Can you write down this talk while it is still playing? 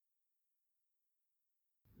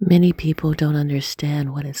Many people don't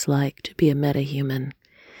understand what it's like to be a metahuman,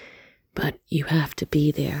 but you have to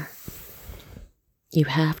be there. You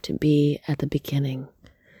have to be at the beginning.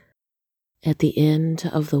 At the end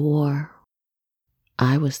of the war,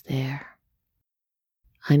 I was there.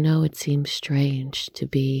 I know it seems strange to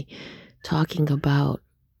be talking about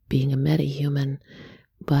being a metahuman,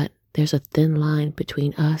 but there's a thin line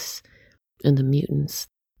between us and the mutants,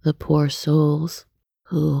 the poor souls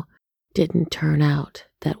who didn't turn out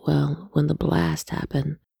that well when the blast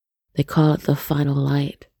happened. They call it the final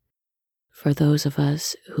light. For those of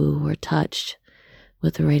us who were touched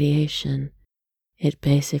with the radiation, it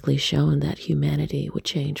basically shown that humanity would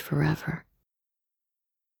change forever.